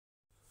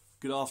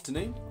Good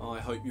afternoon, I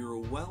hope you're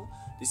all well.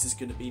 This is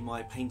going to be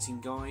my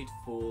painting guide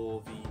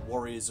for the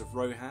Warriors of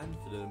Rohan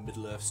for the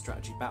Middle-earth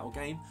strategy battle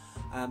game.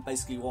 And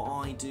basically what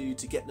I do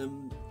to get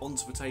them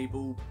onto the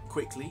table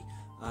quickly,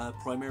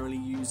 primarily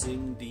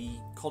using the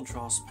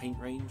contrast paint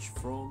range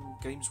from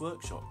Games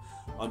Workshop.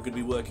 I'm going to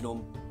be working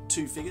on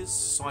two figures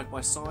side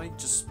by side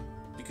just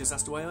because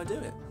that's the way I do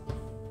it.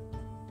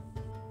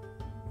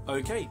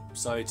 Okay,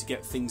 so to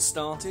get things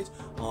started,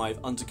 I've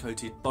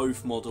undercoated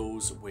both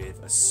models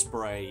with a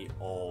spray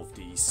of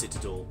the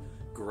Citadel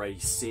Grey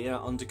Sear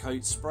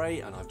undercoat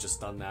spray, and I've just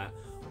done that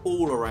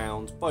all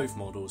around both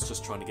models,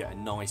 just trying to get a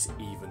nice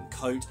even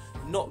coat.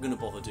 Not going to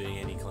bother doing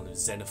any kind of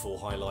zenithal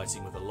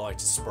highlighting with a lighter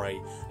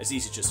spray, as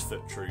these are just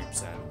foot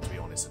troops, and to be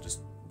honest I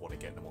just want to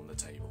get them on the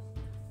table.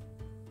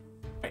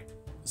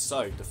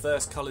 So the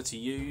first colour to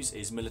use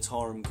is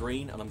Militarum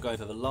Green, and I'm going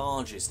for the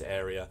largest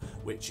area,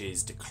 which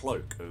is the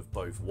cloak of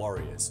both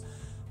warriors.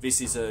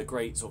 This is a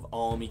great sort of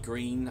army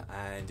green,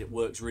 and it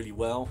works really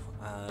well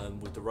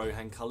with the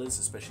Rohan colours,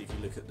 especially if you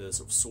look at the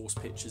sort of source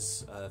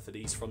pictures for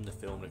these from the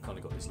film. They've kind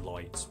of got this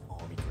light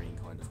army green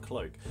kind of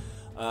cloak.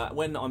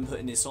 When I'm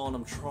putting this on,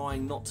 I'm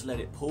trying not to let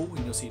it pull,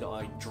 and you'll see that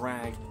I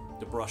drag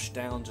the brush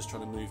down, just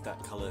trying to move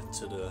that colour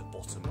to the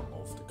bottom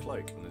of the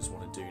cloak, and I just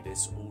want to do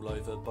this all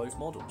over both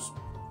models.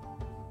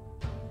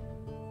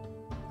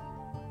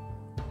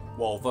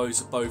 While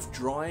those are both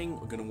drying,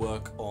 we're going to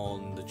work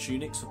on the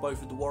tunics for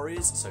both of the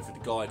warriors. So for the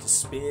guy with the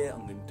spear,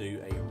 I'm going to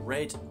do a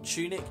red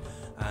tunic,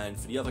 and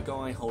for the other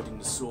guy holding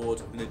the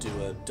sword, I'm going to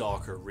do a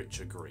darker,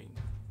 richer green.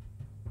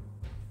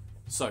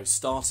 So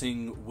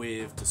starting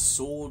with the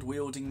sword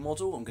wielding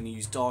model, I'm going to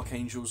use Dark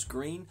Angel's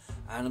green,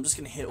 and I'm just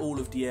going to hit all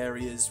of the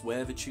areas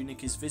where the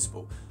tunic is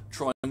visible.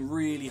 Trying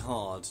really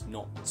hard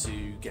not to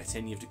get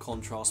any of the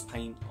contrast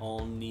paint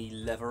on the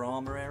leather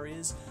armour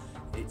areas.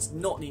 It's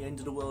not the end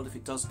of the world if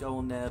it does go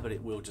on there, but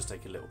it will just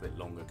take a little bit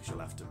longer because you'll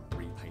have to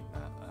repaint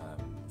that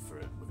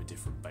with a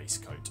different base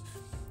coat.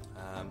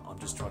 I'm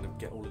just trying to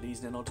get all of these,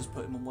 and then I'll just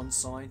put them on one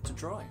side to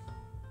dry.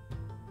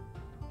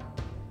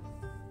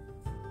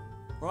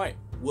 Right,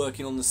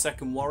 working on the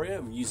second warrior,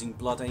 I'm using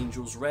Blood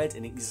Angel's red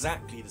in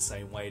exactly the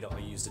same way that I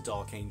used the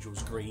Dark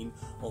Angel's green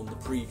on the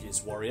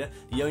previous warrior.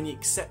 The only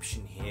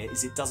exception here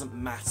is it doesn't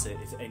matter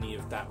if any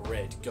of that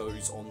red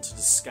goes onto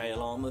the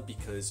scale armour,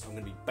 because I'm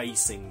going to be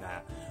basing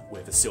that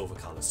with a silver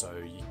colour, so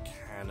you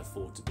can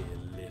afford to be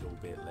a little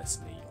bit less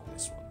neat on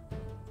this one.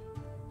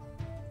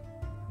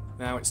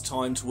 Now it's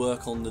time to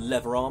work on the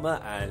leather armour,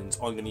 and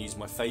I'm going to use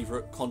my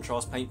favourite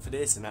contrast paint for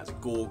this, and that's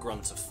Gore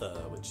Grunta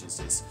Fur, which is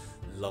this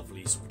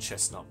lovely sort of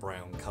chestnut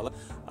brown colour.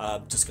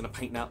 Just going to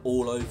paint that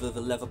all over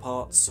the leather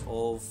parts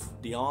of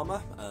the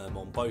armour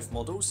on both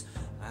models,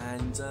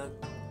 and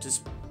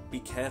just be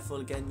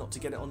careful again not to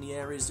get it on the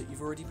areas that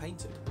you've already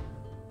painted.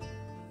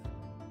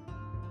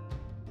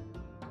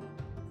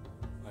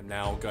 I'm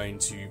now going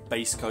to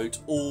base coat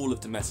all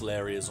of the metal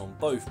areas on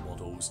both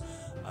models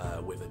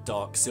with a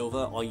dark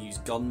silver. I use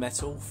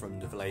Gunmetal from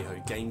the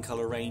Vallejo game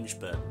colour range,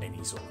 but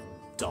any sort of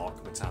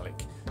dark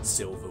metallic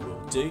silver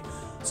will do.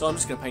 So I'm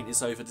just going to paint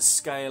this over the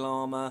scale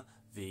armour,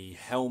 the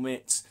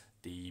helmet,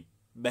 the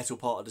metal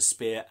part of the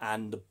spear,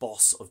 and the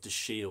boss of the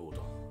shield.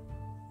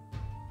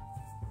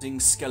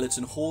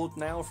 Skeleton Horde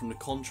now from the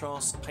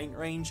contrast paint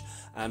range,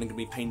 and I'm going to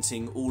be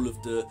painting all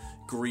of the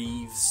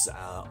greaves,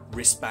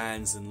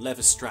 wristbands and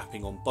leather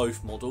strapping on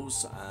both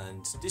models,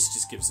 and this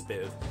just gives a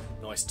bit of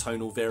nice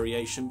tonal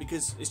variation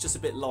because it's just a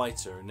bit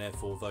lighter, and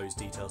therefore those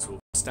details will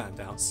stand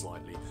out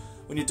slightly.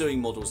 When you're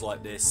doing models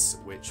like this,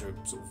 which are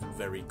sort of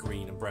very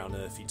green and brown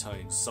earthy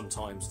tones,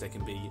 sometimes there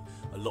can be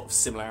a lot of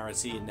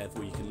similarity and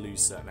therefore you can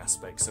lose certain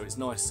aspects, so it's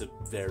nice to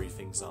vary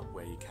things up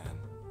where you can.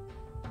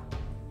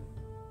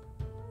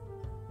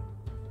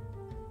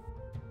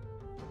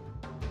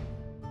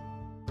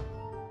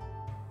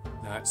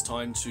 Now it's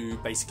time to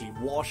basically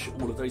wash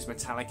all of those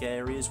metallic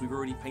areas we've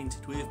already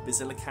painted with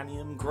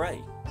Basilicum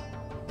Grey.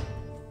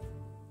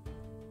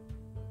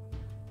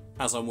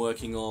 As I'm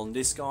working on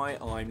this guy,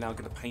 I'm now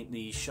going to paint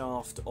the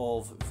shaft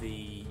of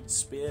the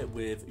spear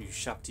with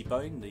Ushabti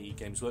Bone, the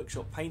Games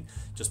Workshop paint,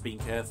 just being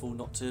careful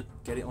not to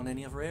get it on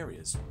any other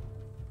areas.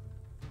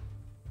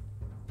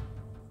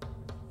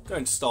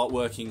 Going to start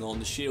working on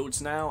the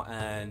shields now,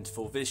 and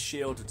for this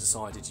shield I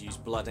decided to use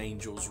Blood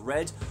Angel's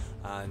red,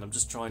 and I'm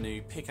just trying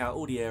to pick out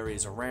all the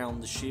areas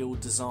around the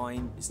shield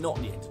design. It's not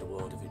the end of the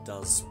world if it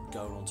does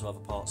go onto other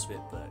parts of it,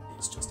 but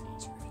it's just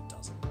easier if it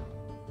doesn't.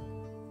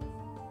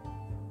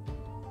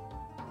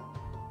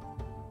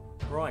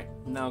 Right,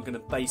 now I'm going to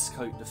base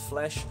coat the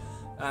flesh,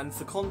 and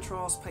for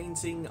contrast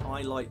painting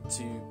I like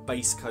to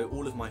base coat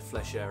all of my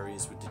flesh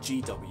areas with the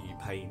GW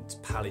paint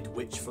Pallid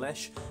Witch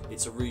Flesh.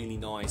 It's a really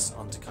nice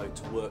undercoat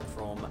to work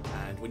from,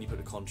 and when you put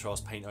a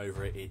contrast paint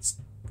over it, it's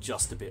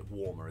just a bit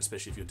warmer,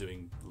 especially if you're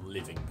doing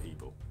living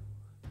people.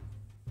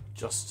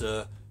 Just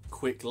a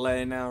quick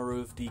layer now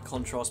of the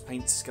contrast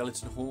paint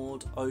Skeleton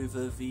Horde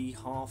over the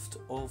haft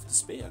of the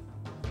spear.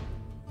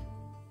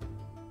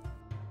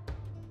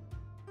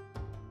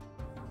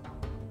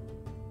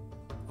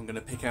 I'm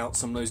going to pick out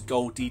some of those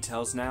gold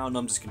details now, and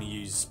I'm just going to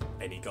use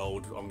any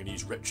gold. I'm going to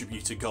use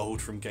Retributor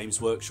Gold from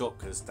Games Workshop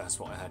because that's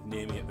what I had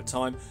near me at the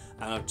time,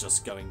 and I'm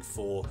just going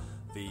for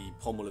the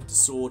pommel of the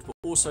sword, but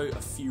also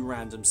a few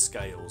random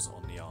scales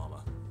on the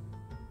armour.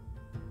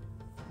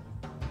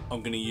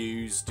 I'm going to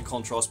use the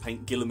contrast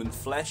paint Guilliman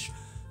Flesh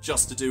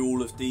just to do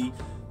all of the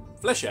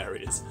flesh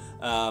areas.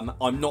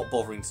 I'm not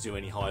bothering to do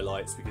any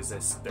highlights because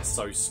they're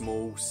so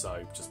small,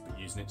 so just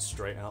using it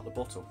straight out the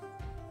bottle.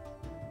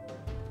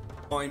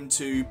 Time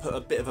to put a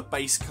bit of a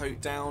base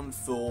coat down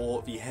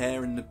for the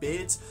hair and the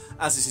beards.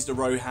 As this is the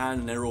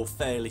Rohan and they're all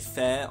fairly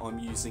fair, I'm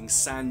using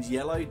sand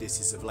yellow. This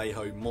is a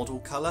Vallejo model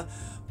colour,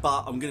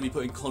 but I'm going to be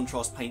putting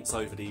contrast paints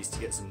over these to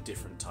get some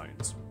different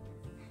tones.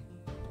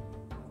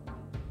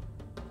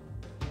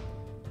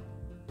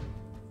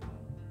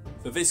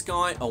 For this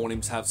guy, I want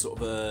him to have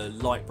sort of a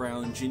light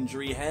brown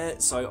gingery hair,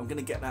 so I'm going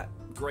to get that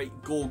great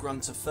Gore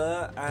Grunta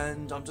Fur,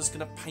 and I'm just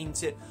going to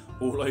paint it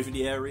all over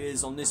the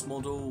areas on this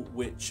model,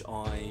 which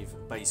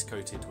I've base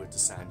coated with the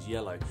sand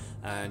yellow.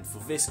 And for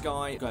this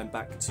guy, going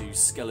back to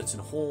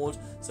Skeleton Horde,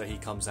 so he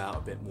comes out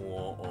a bit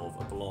more of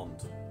a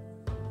blonde.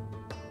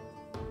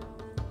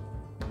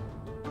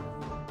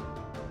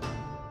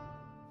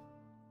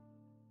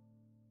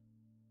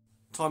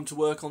 Time to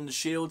work on the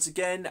shields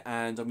again,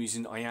 and I'm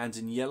using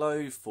Iyandun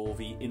Yellow for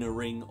the inner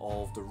ring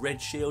of the red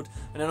shield,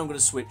 and then I'm going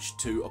to switch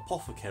to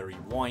Apothecary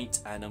White,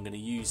 and I'm going to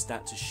use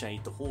that to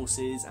shade the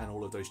horses and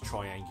all of those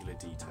triangular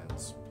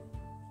details.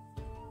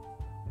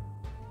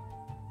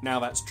 Now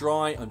that's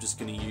dry, I'm just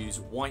going to use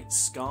White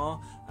Scar,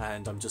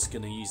 and I'm just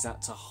going to use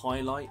that to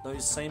highlight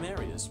those same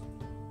areas.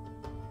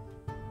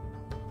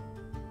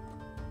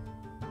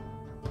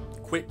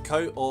 Quick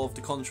coat of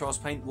the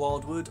contrast paint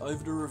Wyldwood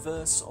over the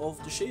reverse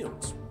of the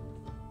shields.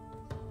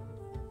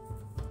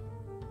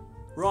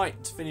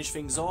 Right, to finish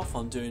things off,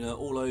 I'm doing an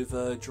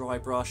all-over dry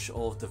brush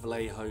of the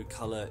Vallejo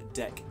colour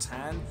Deck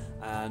Tan,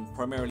 and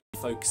primarily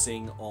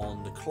focusing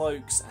on the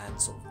cloaks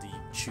and sort of the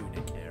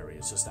tunic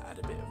areas, just to add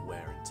a bit of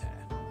wear and tear.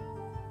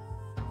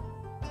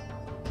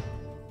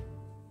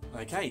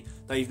 Okay,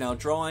 they've now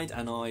dried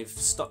and I've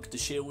stuck the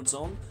shields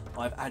on.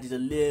 I've added a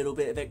little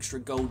bit of extra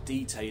gold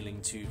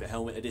detailing to the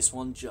helmet of this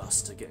one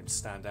just to get him to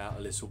stand out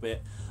a little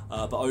bit,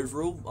 but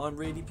overall I'm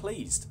really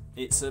pleased.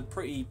 It's a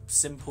pretty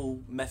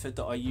simple method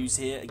that I use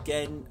here.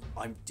 Again,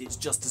 it's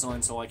just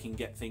designed so I can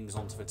get things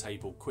onto the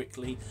table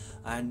quickly,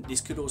 and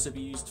this could also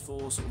be used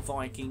for sort of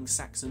Vikings,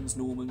 Saxons,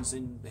 Normans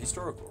in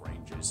historical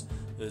ranges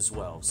as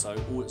well, so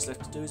all it's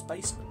left to do is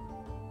base them.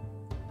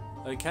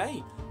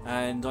 Okay,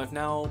 and I've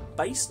now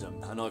based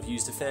them, and I've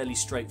used a fairly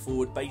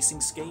straightforward basing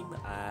scheme,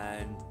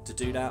 and to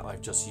do that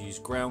I've just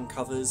used ground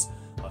covers.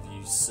 I've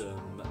used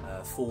some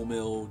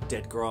 4mm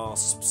dead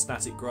grass,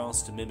 static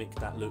grass to mimic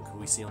that look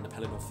we see on the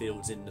Pelennor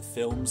fields in the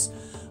films,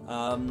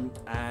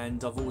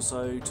 and I've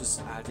also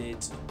just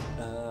added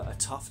a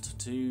tuft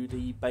to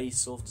the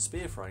base of the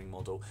spear throwing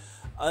model.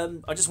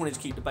 I just wanted to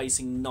keep the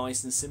basing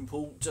nice and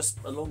simple, just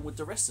along with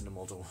the rest of the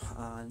model,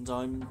 and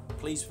I'm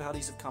pleased with how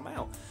these have come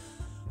out.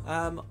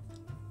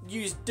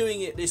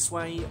 Doing it this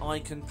way, I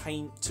can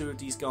paint two of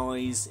these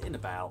guys in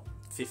about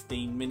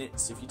 15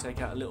 minutes if you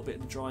take out a little bit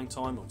of the drying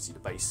time. Obviously the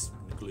base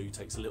and the glue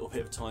takes a little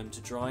bit of time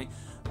to dry,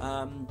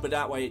 but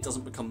that way it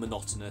doesn't become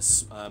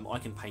monotonous. I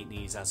can paint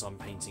these as I'm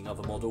painting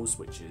other models,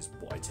 which is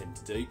what I tend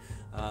to do,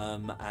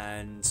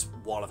 and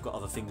while I've got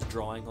other things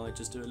drying I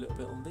just do a little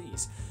bit on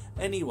these.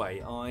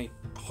 Anyway, I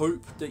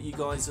hope that you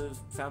guys have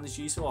found this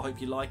useful. I hope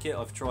you like it.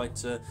 I've tried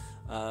to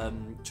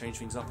change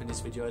things up in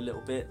this video a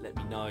little bit. Let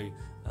me know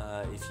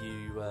if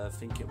you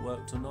think it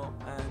worked or not,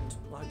 and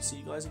I hope to see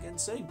you guys again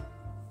soon.